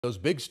Those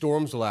big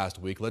storms last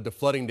week led to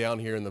flooding down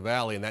here in the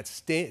valley, and that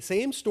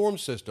same storm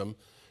system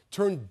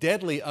turned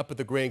deadly up at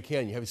the Grand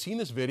Canyon. Have you seen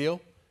this video?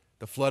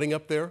 The flooding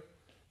up there?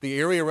 The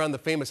area around the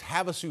famous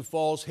Havasu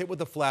Falls hit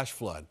with a flash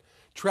flood,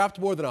 trapped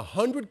more than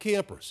 100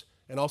 campers,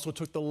 and also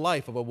took the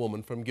life of a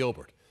woman from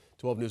Gilbert.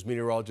 12 News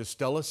meteorologist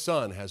Stella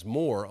Sun has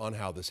more on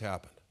how this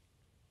happened.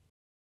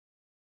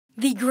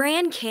 The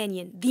Grand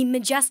Canyon, the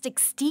majestic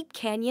steep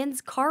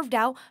canyons carved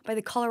out by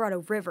the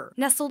Colorado River,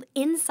 nestled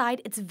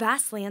inside its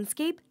vast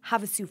landscape,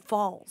 Havasu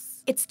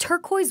Falls. Its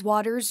turquoise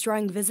waters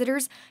drawing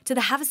visitors to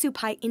the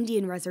Havasupai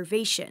Indian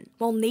Reservation.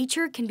 While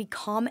nature can be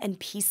calm and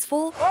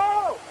peaceful,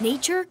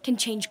 nature can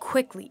change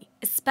quickly,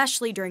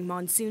 especially during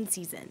monsoon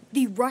season.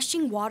 The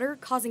rushing water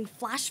causing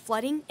flash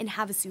flooding in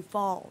Havasu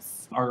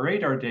Falls. Our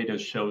radar data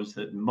shows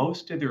that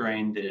most of the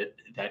rain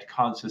that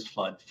caused this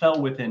flood fell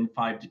within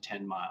 5 to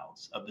 10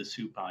 miles of the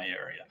Supai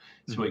area.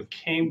 So it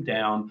came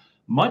down,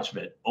 much of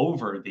it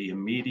over the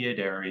immediate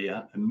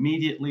area,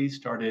 immediately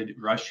started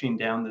rushing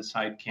down the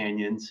side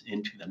canyons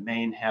into the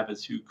main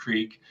Havasu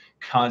Creek,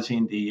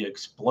 causing the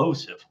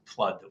explosive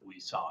flood that we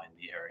saw in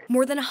the area.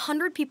 More than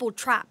 100 people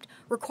trapped,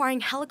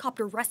 requiring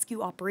helicopter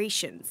rescue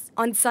operations.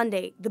 On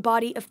Sunday, the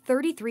body of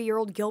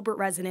 33-year-old Gilbert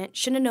resident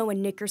Shinanoa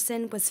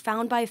Nickerson was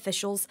found by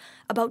officials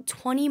about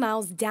 20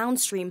 miles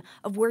downstream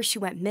of where she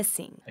went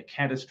missing. A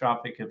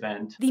catastrophic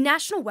event. The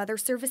National Weather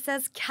Service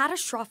says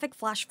catastrophic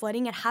flash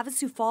flooding at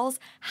Havasu Falls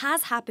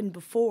has happened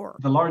before.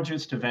 The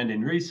largest event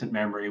in recent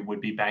memory would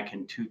be back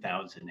in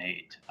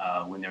 2008,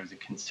 when there was a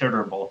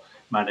considerable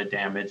amount of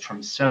damage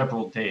from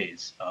several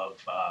days of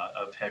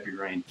heavy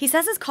rain. He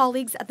says his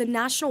colleagues at the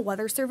National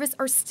Weather Service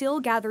are still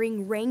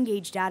gathering rain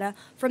gauge data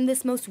from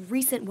this most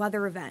recent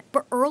weather event,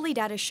 but early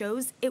data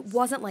shows it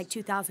wasn't like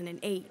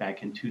 2008.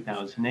 Back in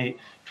 2008,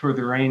 where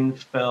the rain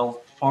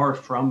fell far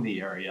from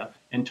the area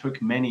and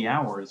took many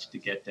hours to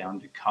get down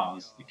to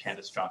cause the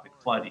catastrophic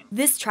flooding.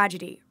 This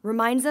tragedy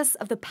reminds us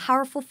of the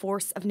powerful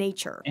force of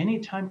nature.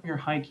 Anytime you're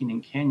hiking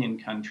in canyon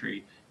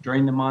country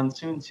during the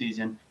monsoon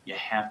season, you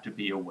have to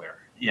be aware.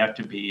 You have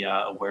to be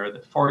aware of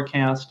the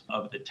forecast,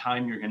 of the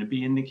time you're going to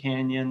be in the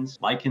canyons.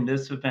 Like in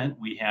this event,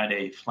 we had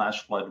a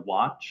flash flood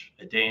watch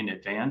a day in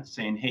advance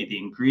saying, hey, the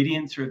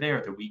ingredients are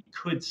there that we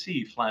could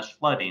see flash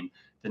flooding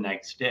the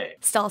next day.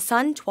 Stella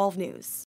Sun, 12 News.